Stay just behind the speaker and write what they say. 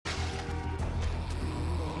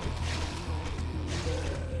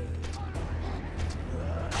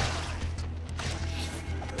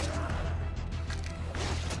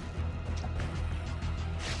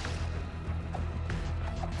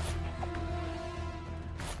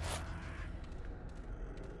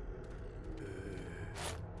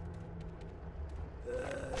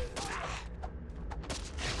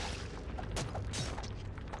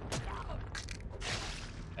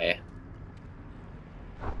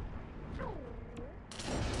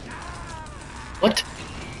What?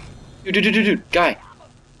 Dude, guy.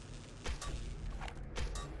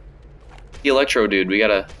 The Electro dude, we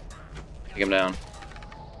gotta take him down.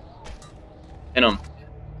 Hit him.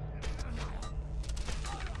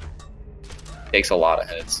 Takes a lot of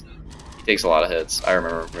hits. He takes a lot of hits. I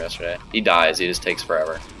remember from yesterday. He dies, he just takes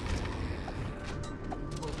forever.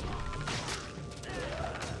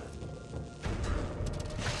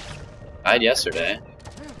 Died yesterday.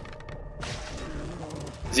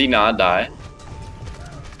 Does he not die?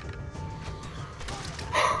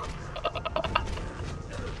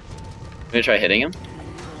 I'm gonna try hitting him.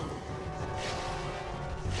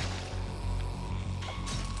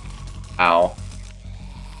 Ow.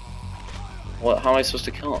 What? How am I supposed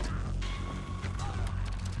to kill him?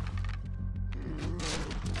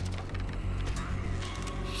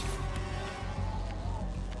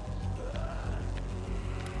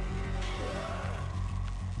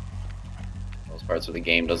 Those parts where the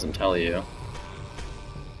game doesn't tell you.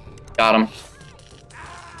 Got him.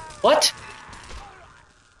 What?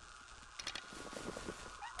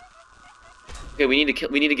 Okay, we need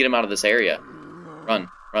to get him out of this area. Run,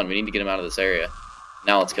 we need to get him out of this area.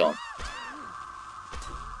 Now let's kill him.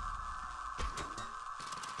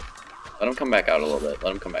 Let him come back out a little bit.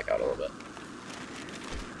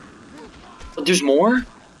 But there's more?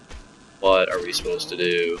 What are we supposed to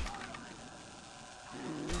do?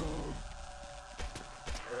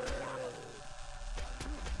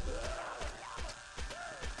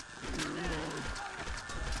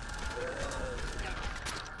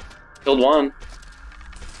 Killed one.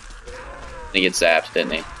 He gets zapped,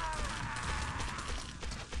 didn't he?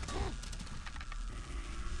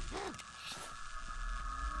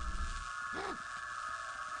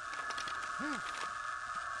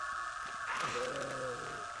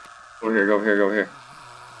 Go over here.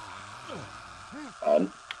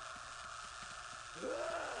 God.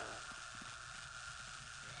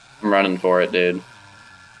 I'm running for it, dude.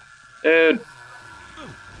 Dude!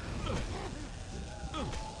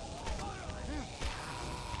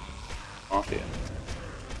 Off you.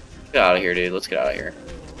 Get out of here, dude. Let's get out of here.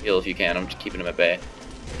 Heal if you can. I'm just keeping him at bay.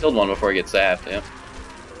 Killed one before he gets zapped, yeah.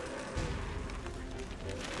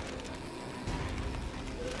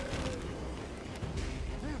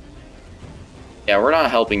 Yeah, we're not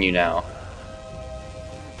helping you now.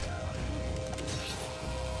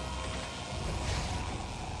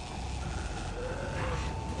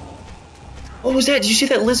 What was that? Did you see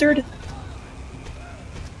that lizard?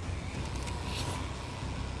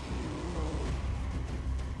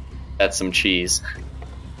 That's some cheese.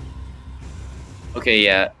 Okay,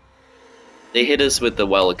 yeah. They hit us with the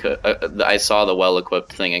well-equipped... I saw the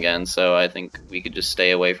well-equipped thing again, so I think we could just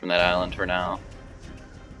stay away from that island for now.